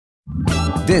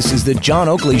This is the John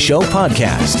Oakley Show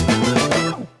podcast.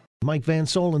 Mike Van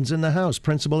Soelen's in the house,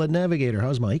 principal at Navigator.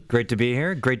 How's Mike? Great to be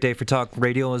here. Great day for talk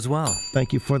radio as well.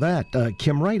 Thank you for that.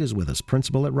 Kim Wright is with us,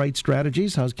 principal at Wright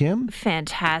Strategies. How's Kim?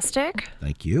 Fantastic.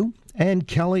 Thank you. And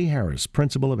Kelly Harris,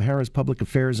 principal of Harris Public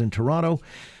Affairs in Toronto,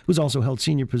 who's also held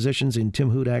senior positions in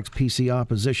Tim Hudak's PC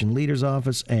Opposition Leader's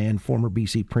Office and former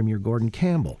BC Premier Gordon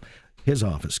Campbell, his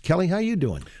office. Kelly, how you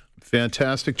doing?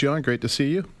 Fantastic, John. Great to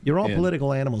see you. You're all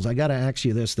political animals. I got to ask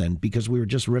you this then, because we were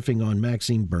just riffing on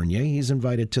Maxime Bernier. He's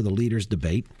invited to the leaders'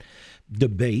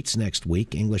 debates next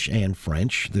week, English and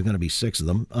French. There are going to be 6 of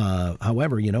them.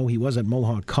 However, he was at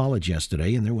Mohawk College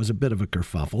yesterday, and there was a bit of a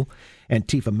kerfuffle.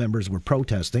 Antifa members were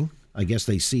protesting. I guess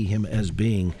they see him as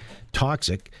being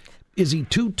toxic. Is he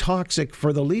too toxic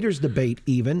for the leaders' debate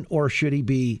even, or should he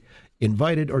be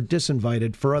invited or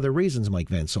disinvited for other reasons, Mike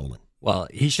Van Soelen? Well,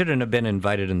 he shouldn't have been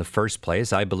invited in the first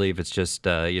place. I believe it's just,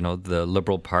 the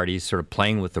Liberal Party sort of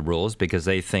playing with the rules because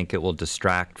they think it will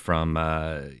distract from,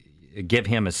 give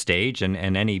him a stage, and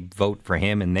any vote for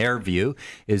him, in their view,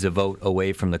 is a vote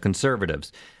away from the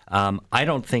Conservatives. I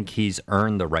don't think he's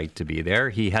earned the right to be there.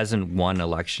 He hasn't won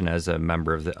election as a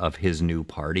member of his new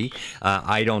party.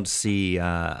 I don't see,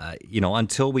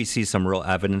 until we see some real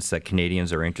evidence that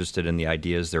Canadians are interested in the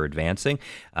ideas they're advancing,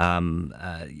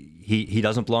 he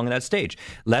doesn't belong on that stage.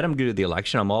 Let him do the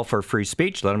election. I'm all for free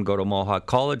speech. Let him go to Mohawk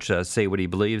College, say what he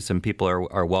believes, and people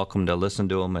are welcome to listen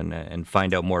to him and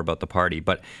find out more about the party.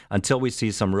 But until we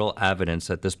see some real evidence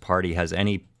that this party has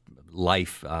any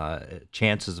life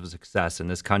chances of success in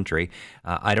this country,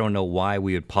 I don't know why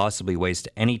we would possibly waste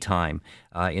any time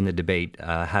in the debate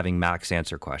having Max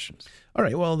answer questions. All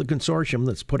right, well, the consortium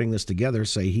that's putting this together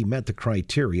say he met the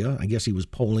criteria. I guess he was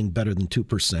polling better than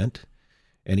 2%,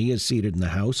 and he is seated in the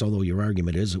House, although your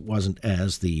argument is it wasn't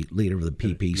as the leader of the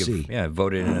PPC. Yeah,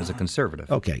 voted in as a Conservative.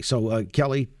 Okay, so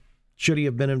Kelly, should he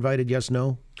have been invited, yes,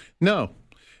 no? No.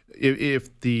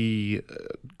 If the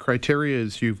criteria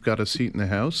is you've got a seat in the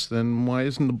House, then why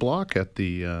isn't the bloc at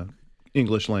the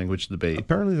English language debate?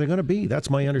 Apparently they're going to be. That's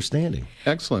my understanding.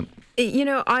 Excellent.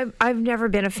 I've never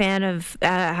been a fan of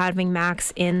having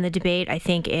Max in the debate. I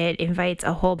think it invites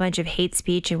a whole bunch of hate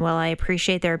speech, and while I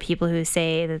appreciate there are people who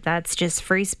say that that's just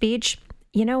free speech,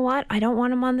 you know what? I don't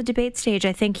want him on the debate stage.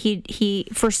 I think he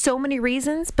for so many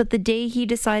reasons, but the day he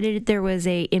decided there was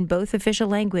in both official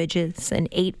languages, an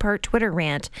 8-part Twitter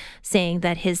rant saying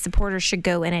that his supporters should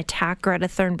go and attack Greta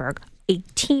Thunberg, a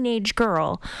teenage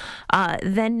girl,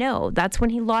 then no, that's when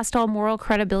he lost all moral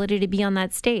credibility to be on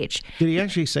that stage. Did he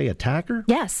actually say attacker?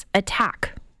 Yes,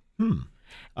 attack.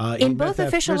 In both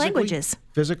official languages.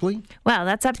 Physically? Well,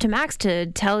 that's up to Max to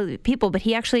tell people, but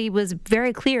he actually was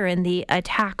very clear in the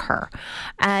attack her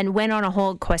and went on a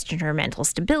whole, questioned her mental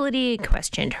stability,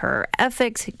 questioned her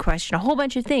ethics, questioned a whole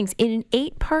bunch of things in an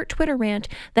 8-part Twitter rant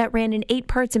that ran in 8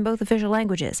 parts in both official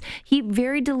languages. He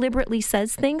very deliberately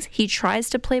says things. He tries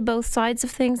to play both sides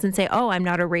of things and say, oh, I'm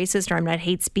not a racist, or I'm not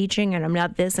hate speeching, and I'm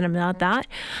not this and I'm not that.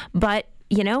 But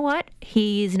you know what?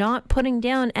 He's not putting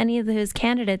down any of his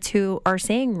candidates who are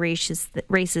saying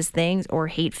racist things or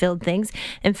hate-filled things.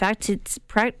 In fact, it's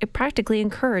practically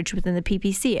encouraged within the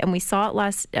PPC. And we saw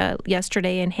it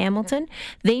yesterday in Hamilton.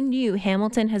 They knew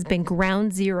Hamilton has been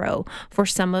ground zero for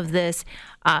some of this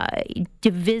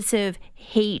divisive,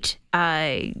 hate-fueled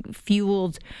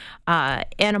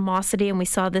animosity. And we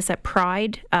saw this at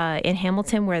Pride in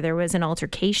Hamilton, where there was an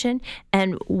altercation.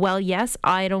 And while, yes,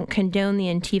 I don't condone the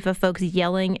Antifa folks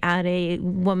yelling at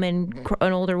an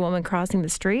older woman crossing the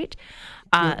street.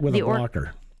 With a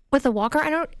walker. With a walker?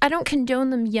 I don't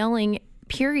condone them yelling,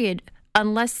 period.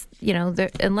 Unless,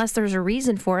 unless there's a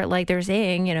reason for it, like they're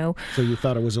saying, So you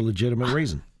thought it was a legitimate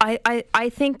reason? I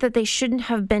think that they shouldn't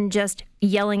have been just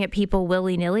yelling at people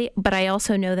willy-nilly, but I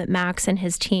also know that Max and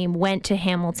his team went to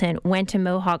Hamilton, went to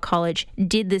Mohawk College,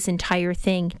 did this entire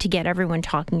thing to get everyone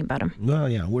talking about him. Well,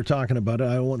 yeah, we're talking about it.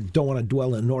 I don't want to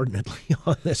dwell inordinately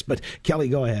on this, but Kelly,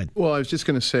 go ahead. Well, I was just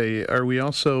going to say, are we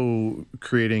also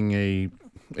creating a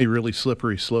really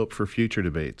slippery slope for future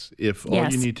debates? If all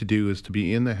you need to do is to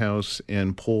be in the House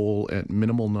and poll at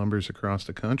minimal numbers across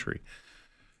the country,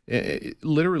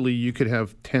 literally you could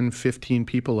have 10, 15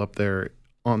 people up there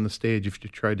on the stage if you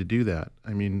tried to do that.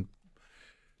 I mean,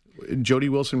 Jody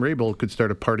Wilson-Raybould could start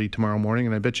a party tomorrow morning,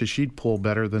 and I bet you she'd poll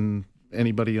better than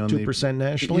anybody on 2%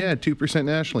 nationally? Yeah, 2%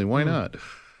 nationally. Why not?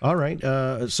 All right.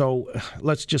 So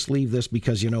let's just leave this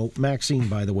because, Maxine,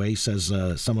 by the way, says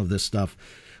some of this stuff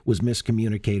was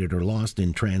miscommunicated or lost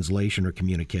in translation or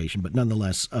communication. But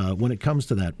nonetheless, when it comes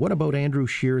to that, what about Andrew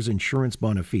Scheer's insurance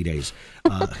bona fides?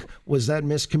 Was that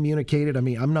miscommunicated? I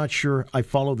mean, I'm not sure I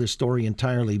follow this story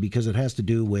entirely because it has to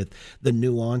do with the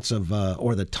nuance of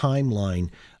or the timeline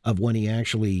of when he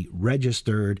actually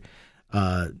registered.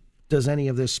 Does any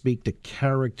of this speak to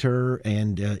character,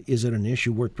 and is it an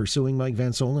issue worth pursuing, Mike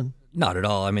Van Soelen? Not at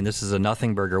all. I mean, this is a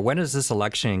nothing burger. When does this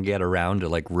election get around to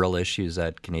like real issues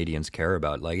that Canadians care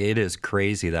about? Like, it is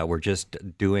crazy that we're just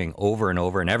doing over and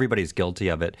over, and everybody's guilty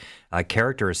of it.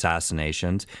 Character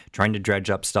assassinations, trying to dredge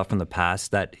up stuff from the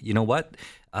past that, you know what?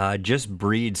 Just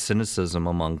breeds cynicism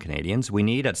among Canadians. We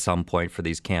need at some point for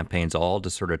these campaigns all to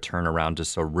sort of turn around to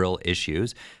some real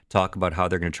issues, talk about how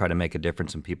they're going to try to make a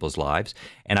difference in people's lives.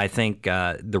 And I think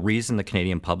the reason the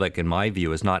Canadian public, in my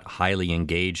view, is not highly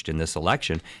engaged in this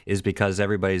election is because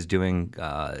everybody's doing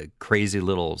crazy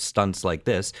little stunts like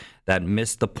this that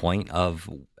miss the point of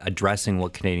addressing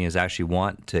what Canadians actually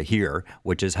want to hear,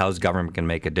 which is how's government can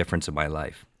make a difference in my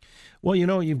life. Well, you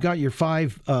know, you've got your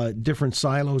 5 different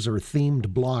silos or themed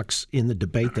blocks in the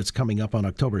debate that's coming up on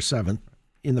October 7th,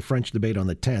 in the French debate on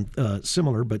the 10th.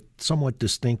 Similar but somewhat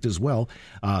distinct as well.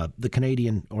 The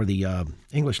Canadian or the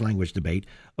English language debate,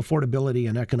 affordability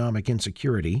and economic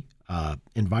insecurity,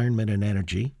 environment and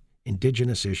energy,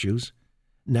 Indigenous issues,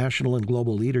 national and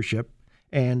global leadership,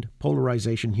 and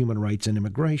polarization, human rights, and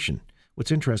immigration.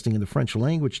 What's interesting in the French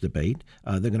language debate,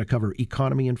 they're going to cover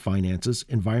economy and finances,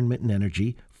 environment and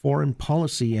energy, foreign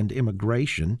policy and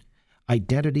immigration,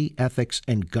 identity, ethics,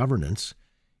 and governance.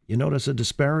 You notice a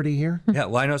disparity here? Yeah,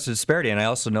 well, I notice a disparity, and I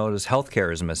also notice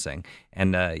healthcare is missing.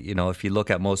 And, you know, if you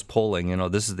look at most polling, you know,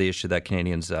 this is the issue that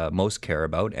Canadians most care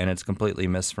about, and it's completely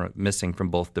missing from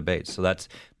both debates. So that's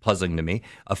puzzling to me.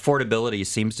 Affordability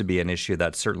seems to be an issue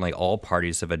that certainly all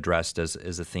parties have addressed as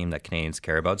a theme that Canadians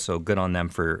care about. So good on them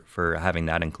for having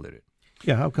that included.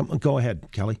 Yeah, how come? Go ahead,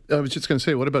 Kelly. I was just going to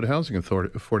say, what about housing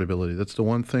affordability? That's the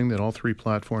one thing that all 3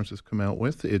 platforms has come out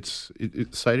with. It's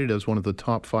cited as one of the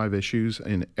top 5 issues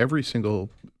in every single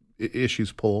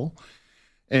issues poll.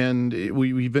 And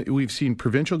we've seen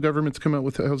provincial governments come out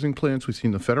with housing plans. We've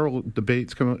seen the federal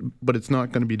debates come out, but it's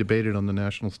not going to be debated on the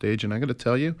national stage. And I got to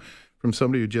tell you, from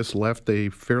somebody who just left a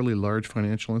fairly large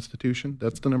financial institution,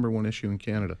 that's the number 1 issue in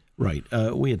Canada. Right.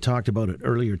 We had talked about it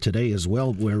earlier today as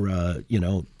well, where, you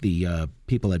know, the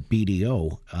people at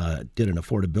BDO did an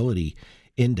affordability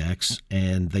index,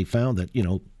 and they found that, you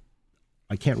know,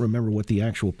 I can't remember what the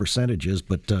actual percentage is,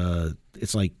 but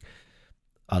it's like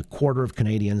a quarter of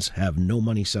Canadians have no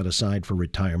money set aside for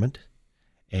retirement.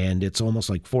 And it's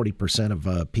almost like 40%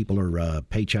 of people are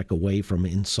paycheck away from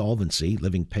insolvency,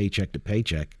 living paycheck to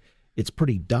paycheck. It's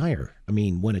pretty dire, I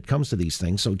mean, when it comes to these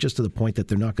things. So just to the point that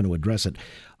they're not going to address it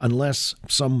unless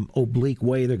some oblique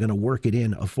way they're going to work it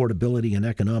in. Affordability and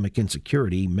economic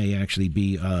insecurity may actually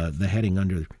be the heading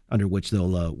under which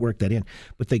they'll work that in.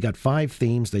 But they got 5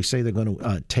 themes. They say they're going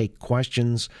to take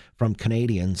questions from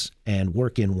Canadians and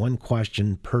work in 1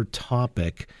 question per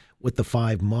topic with the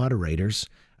 5 moderators.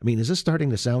 I mean, is this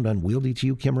starting to sound unwieldy to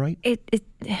you, Kim Wright?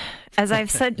 As I've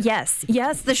said, yes.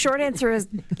 Yes, the short answer is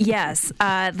yes.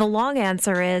 The long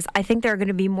answer is I think there are going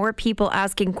to be more people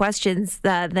asking questions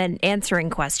than answering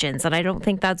questions. And I don't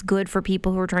think that's good for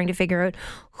people who are trying to figure out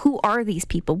who are these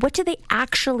people? What do they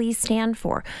actually stand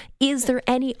for? Is there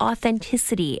any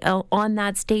authenticity on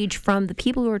that stage from the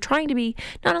people who are trying to be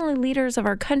not only leaders of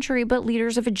our country, but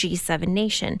leaders of a G7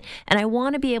 nation? And I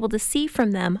want to be able to see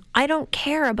from them, I don't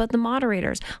care about the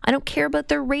moderators. I don't care about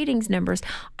their ratings numbers.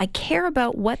 I care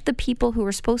about what the people who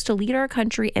are supposed to lead our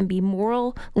country and be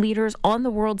moral leaders on the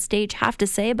world stage have to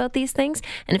say about these things.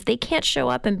 And if they can't show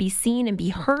up and be seen and be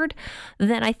heard,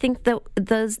 then I think the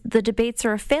debates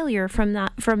are a failure from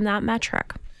that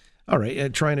metric. All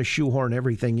right, trying to shoehorn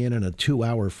everything in a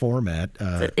 2-hour format.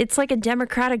 It's like a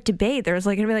Democratic debate. There's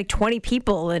going to be like 20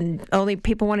 people, and only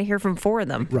people want to hear from 4 of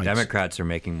them. Right. Democrats are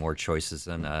making more choices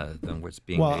than what's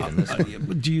being made in this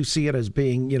one. Do you see it as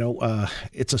being,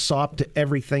 it's a sop to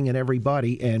everything and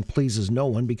everybody and pleases no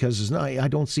one? Because I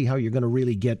don't see how you're going to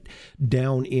really get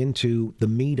down into the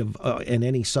meat of and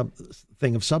any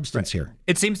thing of substance here.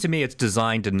 It seems to me it's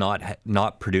designed to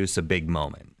not produce a big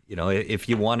moment. You know, if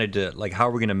you wanted to, like, how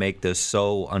are we going to make this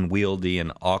so unwieldy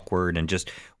and awkward and just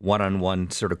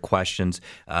one-on-one sort of questions,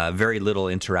 very little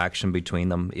interaction between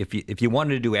them. If you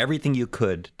wanted to do everything you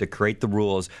could to create the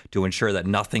rules to ensure that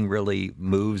nothing really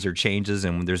moves or changes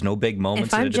and there's no big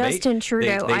moments in a debate. If I'm Justin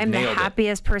Trudeau, I'm the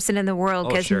happiest person in the world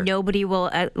because nobody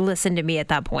will listen to me at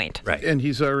that point. Right. And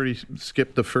he's already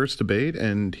skipped the first debate,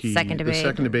 and the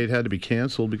second debate had to be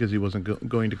canceled because he wasn't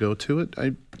going to go to it.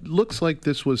 It looks like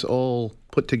this was all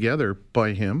put together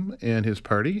by him and his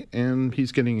party, and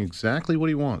he's getting exactly what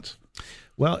he wants.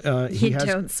 Well,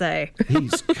 don't say.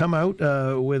 He's come out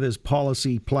with his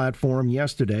policy platform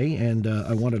yesterday, and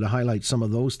I wanted to highlight some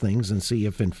of those things and see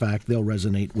if, in fact, they'll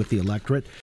resonate with the electorate.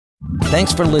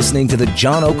 Thanks for listening to the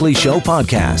John Oakley Show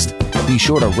podcast. Be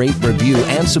sure to rate, review,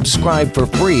 and subscribe for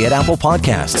free at Apple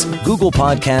Podcasts, Google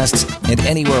Podcasts, and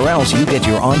anywhere else you get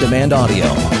your on-demand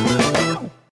audio.